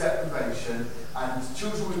generation, and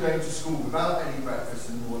children were going to school without any breakfast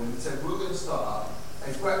in the morning, and said, we're going to start up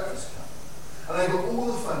a breakfast club. And they got all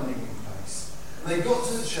the funding in place. And they got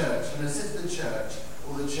to the church, and they said to the church,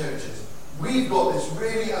 or the churches, we've got this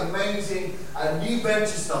really amazing new venture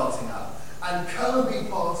starting up, and come and be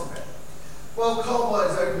part of it. Well,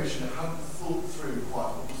 Carmelites Open Mission hadn't thought through quite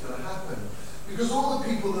what was going to happen, because all the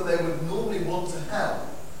people that they would normally want to help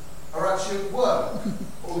are actually at work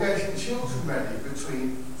or getting children ready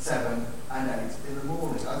between 7 and 8 in the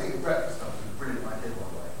morning. I think the breakfast club was a brilliant idea, by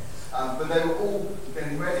the way. But they were all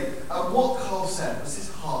getting ready. And what Carl said was his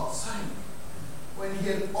heart sank when he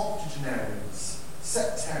had octogenarians,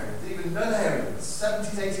 sectarians, even nunarians,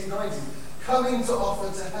 70s, 80s, 90s, coming to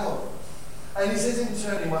offer to help. And he says,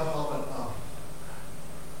 internally, my heart went, oh.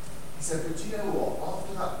 He said, but do you know what?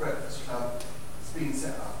 After that breakfast club has been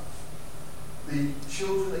set up, the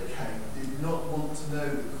children that came did not want to know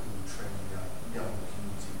the cool, trendy young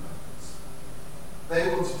community members. They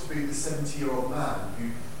wanted to be the 70-year-old man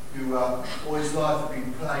who all his life had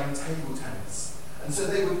been playing table tennis. And so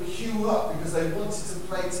they would queue up because they wanted to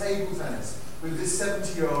play table tennis with this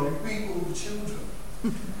 70-year-old who beat all the children.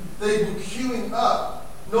 They were queuing up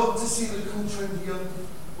not to see the cool, trendy young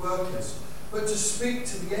workers, but to speak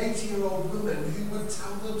to the 80-year-old woman who would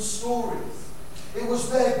tell them stories. It was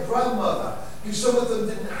their grandmother, who some of them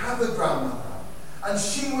didn't have a grandmother. And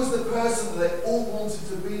she was the person that they all wanted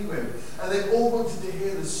to be with. And they all wanted to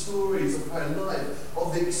hear the stories of her life,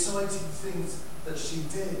 of the exciting things that she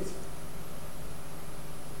did.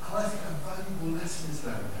 And I think a valuable lesson is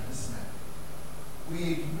learned there, isn't it?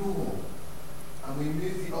 We ignore and we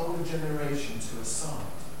move the older generation to a side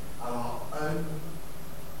at our own,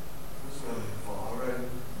 what's what I'm looking for, our own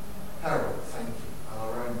peril, thank you, at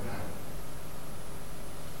our own peril.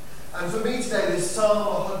 And for me today, this Psalm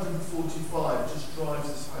 145 just drives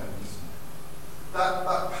us home, isn't it? That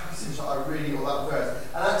passage that I really, or that verse.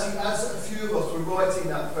 And actually, as a few of us were writing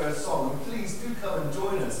that first song, and please do come and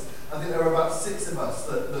join us. I think there are about 6 of us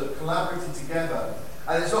that collaborated together.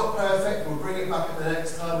 And it's not perfect, we'll bring it back at the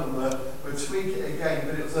next time and we'll tweak it again.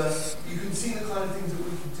 But it's you can see the kind of things that we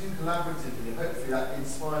can do collaboratively, and hopefully that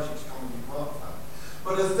inspires you to come and be part of that.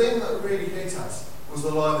 But the thing that really hit us was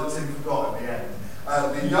the line that Tim forgot at the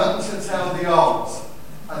end. The young shall tell the old,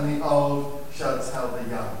 and the old shall tell the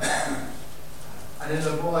young. And in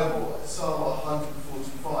the Bible, Psalm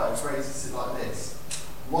 145 phrases it like this.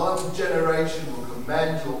 One generation will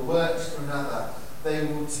commend your works to another. They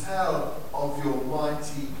will tell of your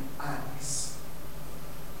mighty acts.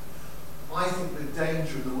 I think the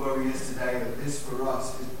danger and the worry is today that this for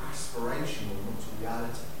us is aspirational, not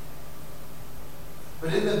reality.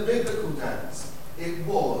 But in the biblical days, it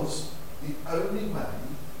was the only way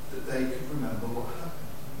that they could remember what happened.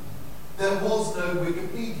 There was no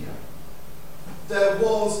Wikipedia. There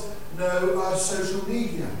was no social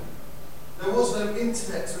media. There was no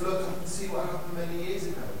internet to look up and see what happened many years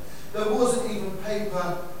ago. There wasn't even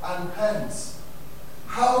paper and pens.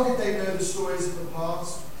 How did they know the stories of the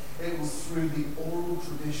past? It was through the oral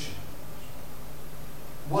tradition.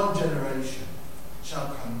 One generation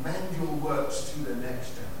shall commend your works to the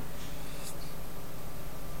next generation.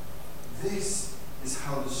 This is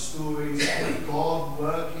how the stories of God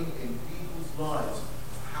working in people's lives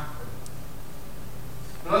happen.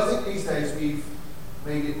 But I think these days we've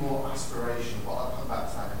made it more aspirational, but I'll come back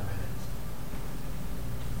to that in a minute.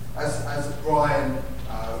 As Brian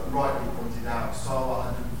rightly pointed out, Psalm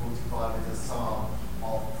 145 is a psalm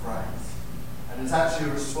of praise. And it's actually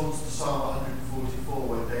a response to Psalm 144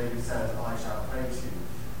 where David says, I shall praise you.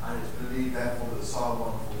 And it's believed therefore that Psalm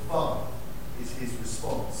 145 is his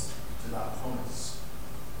response to that promise.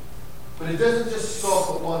 But it doesn't just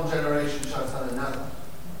stop at one generation shall tell another.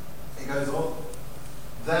 It goes on.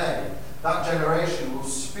 They, that generation, will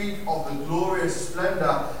speak of the glorious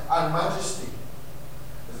splendour and majesty.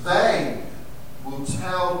 They will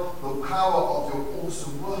tell the power of your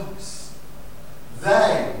awesome works.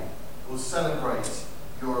 They will celebrate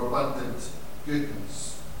your abundant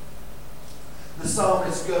goodness. The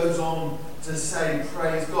psalmist goes on to say,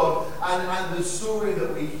 praise God. And the story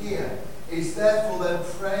that we hear is therefore then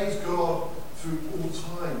praise God through all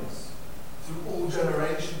times, through all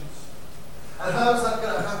generations. And how is that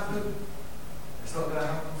going to happen? It's not going to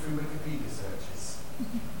happen through Wikipedia searches.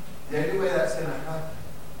 The only way that's going to happen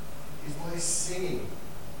is by singing.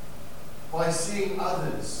 By seeing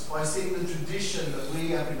others, by seeing the tradition that we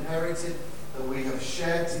have inherited, that we have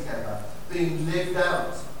shared together, being lived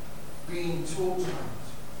out, being talked about.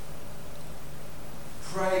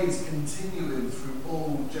 Praise continuing through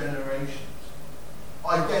all generations.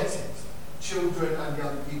 I get it. Children and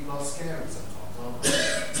young people are scary sometimes, aren't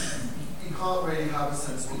they? you can't really have a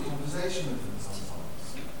sensible conversation with them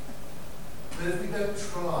sometimes. But if we don't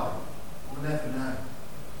try, we'll never know.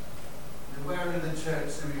 And where in the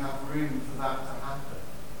church do we have room for that to happen?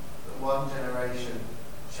 That one generation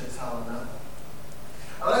should tell another.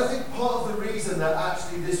 And I think part of the reason that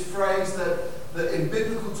actually this phrase that in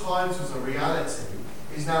biblical times was a reality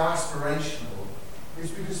is now aspirational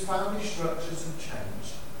is because family structures have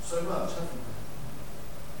changed so much, haven't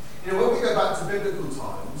they? You know, when we go back to biblical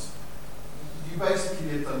times, you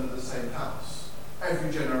basically lived under the same house, every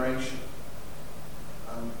generation.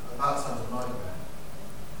 And that sounds a nightmare.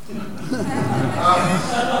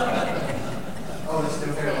 Let's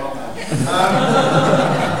still feel on that.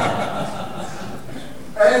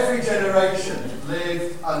 Every generation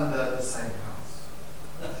lived under the same house.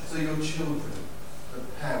 So your children, the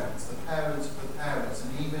parents of the parents,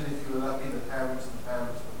 and even if you were lucky, the parents of the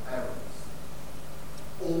parents of the parents,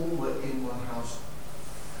 all were in one house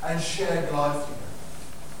and shared life together.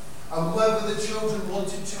 And whether the children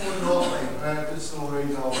wanted to or not, they heard the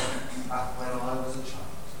stories of back when I was a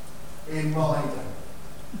child, in my day.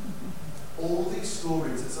 All these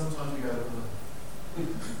stories that sometimes we overlook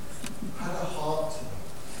had a heart to them,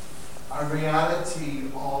 a reality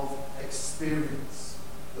of experience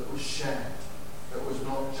that was shared, that was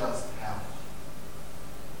not just held.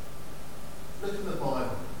 Look at the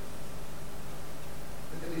Bible.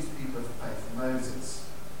 Look at these people of faith. Moses.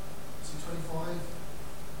 Was he 25?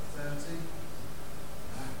 30?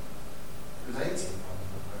 No. He was 80, if I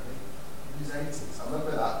remember correctly. He was 80. So I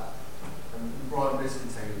remember that. And Brian Bliss can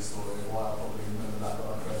tell you the story of why I probably remember that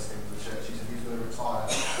when I first came to the church. He said he was going to retire. I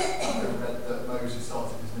read that Moses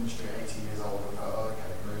started his ministry at 80 years old. I thought, oh,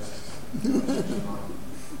 okay, Moses.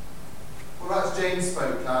 Well, as James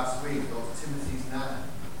spoke last week of Timothy's nan,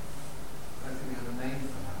 I don't think we have a name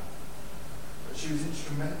for that. But she was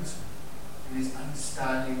instrumental in his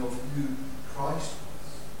understanding of who Christ was.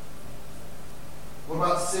 What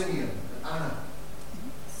about Simeon and Anna?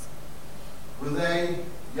 Were they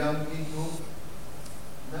young people?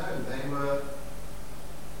 No, they were,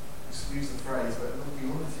 excuse the phrase, but not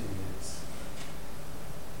beyond a few years.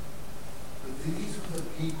 But these were the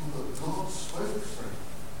people that God spoke through.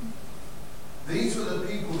 These were the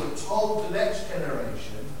people that told the next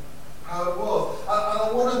generation how it was. And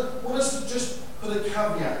I want us to just put a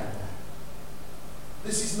caveat in there.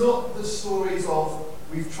 This is not the stories of,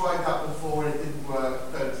 we've tried that before and it didn't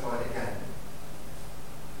work, don't try it again.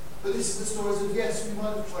 But this is the stories of, yes, we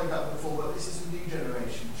might have tried that before, but this is a new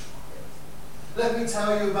generation. Try it. Let me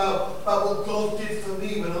tell you about what God did for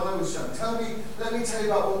me when I was young. Let me tell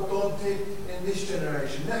you about what God did in this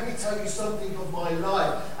generation. Let me tell you something of my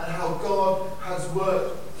life and how God has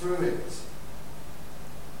worked through it.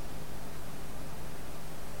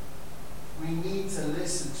 We need to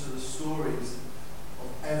listen to the stories of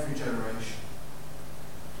every generation,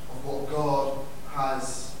 of what God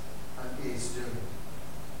has and is doing.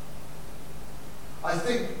 I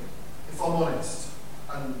think, if I'm honest,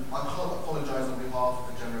 and I can't apologise on behalf of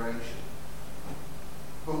the generation,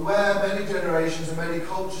 but where many generations and many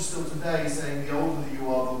cultures still today saying the older you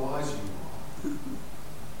are, the wiser you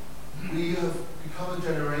are, we have become a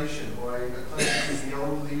generation or a culture that says the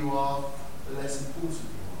older you are, the less important you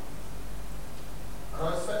are.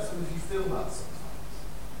 And I expect some of you feel that sometimes.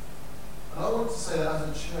 And I want to say that as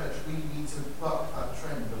a church, we need to buck that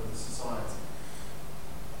trend of the society.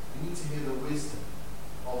 We need to hear the wisdom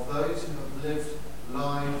of those who have lived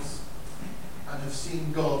lives and have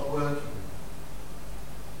seen God working.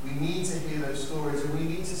 We need to hear those stories, and we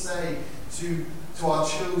need to say to our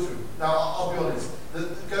children. Now, I'll be honest.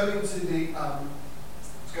 Going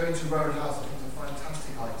to Rowan House, I think, is a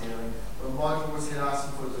fantastic idea. And when Michael was here last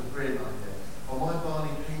week, it was a brilliant idea. But my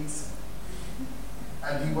Barney hates him,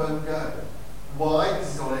 and he won't go. Why?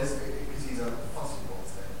 Because he's honest. Because he's a fussy boy.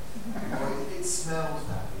 It smells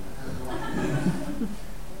bad.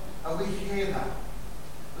 And we hear that.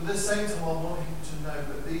 But at the same time, I want him to know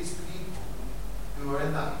that these people who are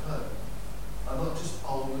in that home are not just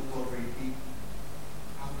old and godly people,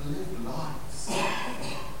 have lived lives,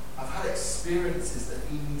 have had experiences that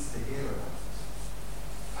he needs to hear about,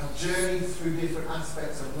 have journeyed through different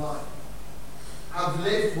aspects of life, have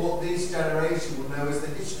lived what this generation will know as the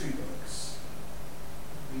history books.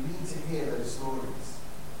 We need to hear those stories.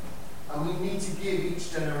 And we need to give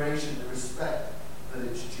each generation the respect that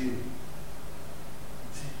it's due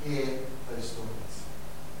to hear those stories.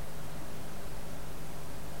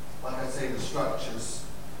 Like I say, the structures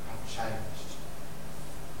have changed.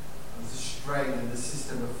 There's a strain in the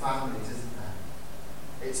system of families, isn't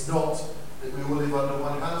there? It's not that we all live under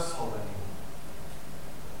one household anymore.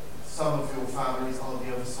 Some of your families are on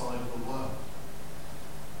the other side of the world.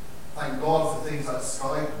 Thank God for things like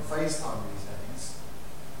Skype and FaceTime these days.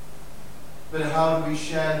 But how do we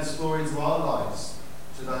share the stories of our lives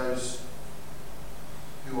to those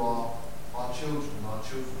who are our children and our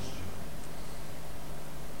children's children?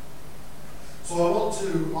 So I want to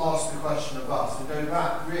ask the question of us, and go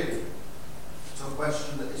back really to a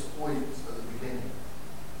question that is poised at the beginning.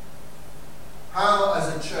 How,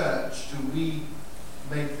 as a church, do we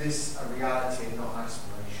make this a reality and not an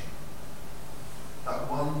aspiration? That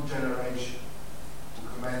one generation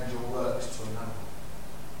will commend your works to another.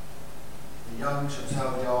 The young shall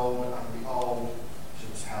tell the old, and the old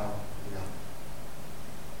shall tell the young.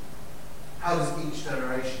 How does each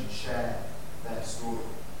generation share their story?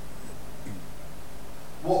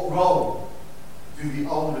 What role do the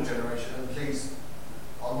older generation, and please,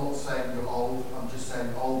 I'm not saying you're old, I'm just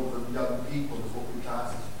saying older than young people is what we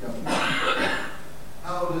class as young people.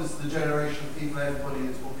 How does the generation of people, everybody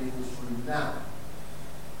that's probably in this room now,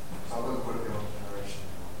 so I won't call it the older generation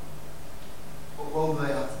anymore, what role do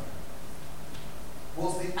they have to play?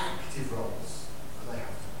 What's the active roles that they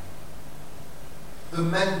have to play? The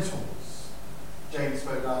mentors. James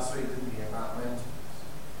spoke last week, didn't he, about mentors.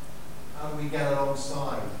 How do we get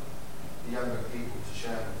alongside the younger people to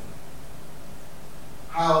share with them?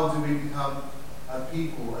 How do we become a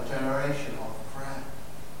people, a generation of prayer?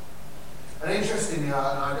 And interestingly,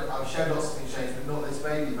 I've shared lots of things, James, but not this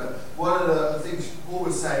baby, but one of the things Paul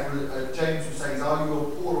was saying, James was saying, is, are you a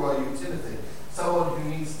Paul or are you Timothy? Someone who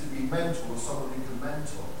needs to be mentored, someone who can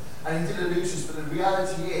mentor. And he did allude to this, but the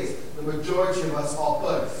reality is, the majority of us are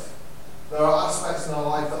both. There are aspects in our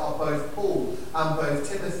life that are both Paul and both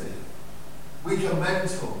Timothy. We can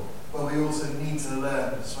mentor, but we also need to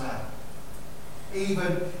learn as well.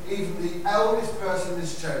 Even the eldest person in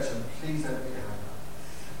this church, and please don't be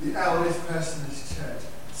angry, the eldest person in this church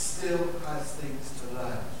still has things to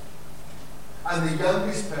learn. And the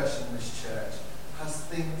youngest person in this church has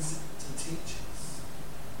things to teach us.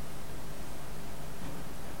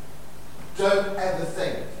 Don't ever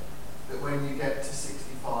think that when you get to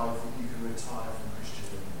 65 that you can retire from Christian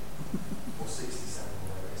living, or 67,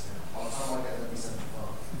 whatever it is now. By the time I get there, I'll be 75.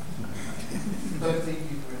 Don't think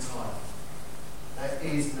you can retire. There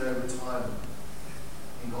is no retirement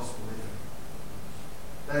in gospel living.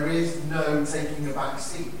 There is no taking a back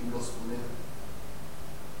seat in gospel living.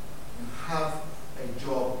 You have a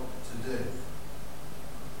job to do.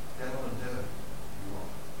 Get on and do it.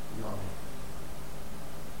 You are.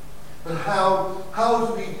 But how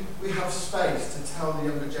do we have space to tell the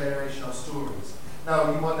younger generation our stories?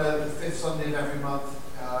 Now, you might know that the fifth Sunday of every month,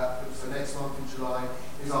 so next month in July,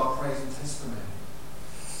 is our praise and testimony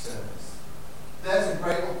service. There's a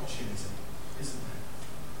great opportunity, isn't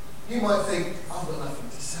there? You might think, I've got nothing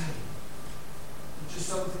to say. But just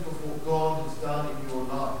something of what God has done in your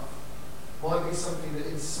life might be something that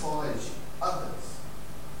inspires others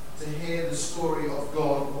to hear the story of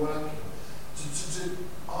God working. To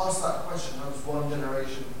ask that question, how does one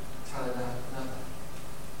generation tell another?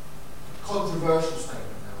 Controversial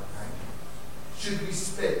statement now, okay? Should we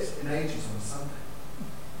split in ages on Sunday?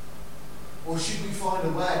 Or should we find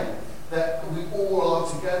a way that we all are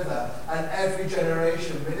together and every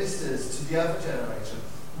generation ministers to the other generation?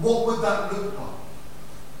 What would that look like?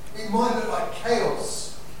 It might look like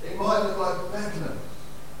chaos. It might look like bedlam.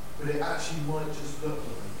 But it actually might just look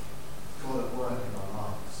like God at work in our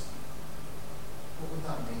lives. What would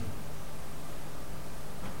that mean?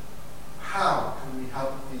 How can we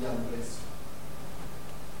help the young listener?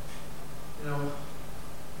 You know,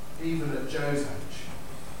 even at Joe's age,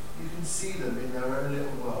 you can see them in their own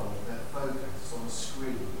little world, their focus on a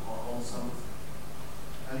screen or on something.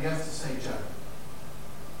 And you have to say, Joe.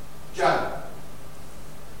 Joe!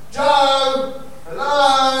 Joe!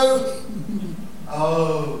 Hello!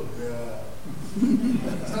 Oh, yeah.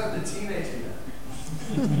 It's like the teenager yet.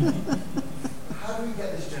 How do we get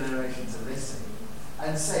this generation to listen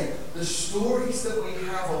and say, the stories that we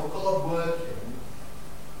have of God working,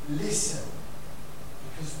 listen,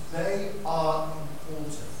 because they are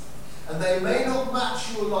important. And they may not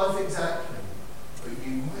match your life exactly, but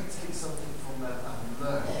you might take something from them and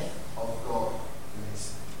learn of God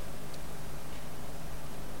listening.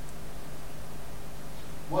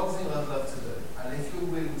 One thing I'd love to do, and if you're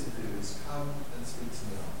willing to do, is come and speak to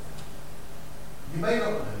me after. You may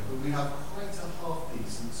not know, but we have quite a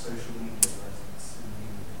half-decent social media presence in the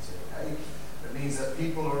community, okay? That means that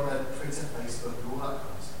people are on Twitter, Facebook, and all that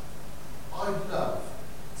kind of stuff. I'd love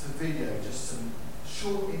to video just some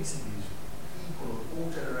short interviews with people of all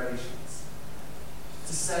generations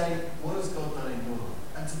to say, what has God done in your life?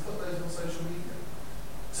 And to put those on social media,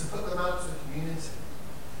 to put them out to the community,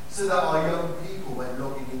 so that our young people, when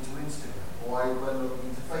logging into Instagram or while you're logging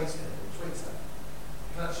into Facebook or Twitter.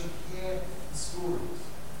 You can actually hear the stories.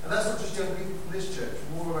 And that's not just young people from this church,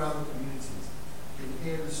 from all around the communities. You can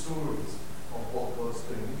hear the stories of what God's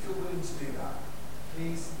doing. If you're willing to do that,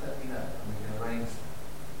 please let me know and we can arrange it.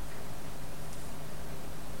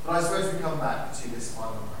 But I suppose we come back to this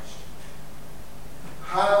final question.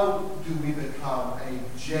 How do we become a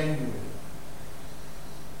genuine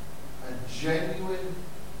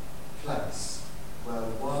place where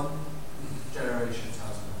one generation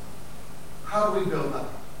tells another? How do we build that?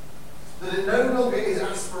 That it no longer is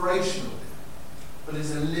aspirational, but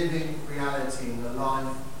is a living reality in the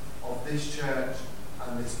life of this church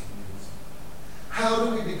and this community. How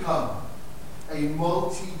do we become a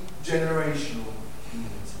multi-generational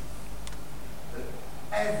community? That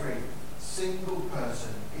every single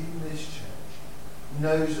person in this church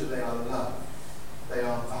knows that they are loved, they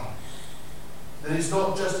are valued. That it's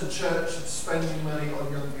not just a church that's spending money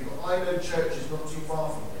on young people. I know churches not too far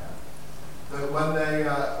from here that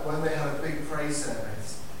when they had a big praise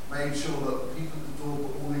service, made sure that people at the door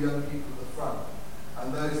put all the young people at the front,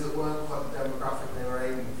 and those that weren't quite the demographic they were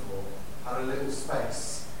aiming for had a little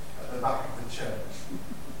space at the back of the church.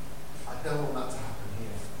 I don't want that to happen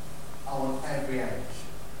here. I want every age,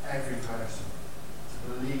 every person to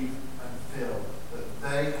believe and feel that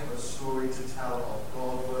they have a story to tell of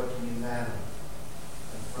God working in their life,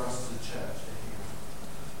 and for us as a church to hear.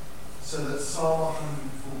 So that Psalm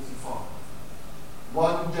 145,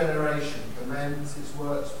 one generation commends its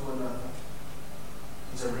works to another,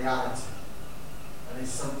 is a reality and is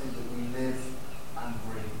something that we live and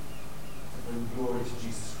breathe to bring glory to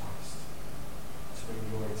Jesus Christ, to bring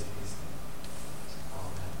glory to his name.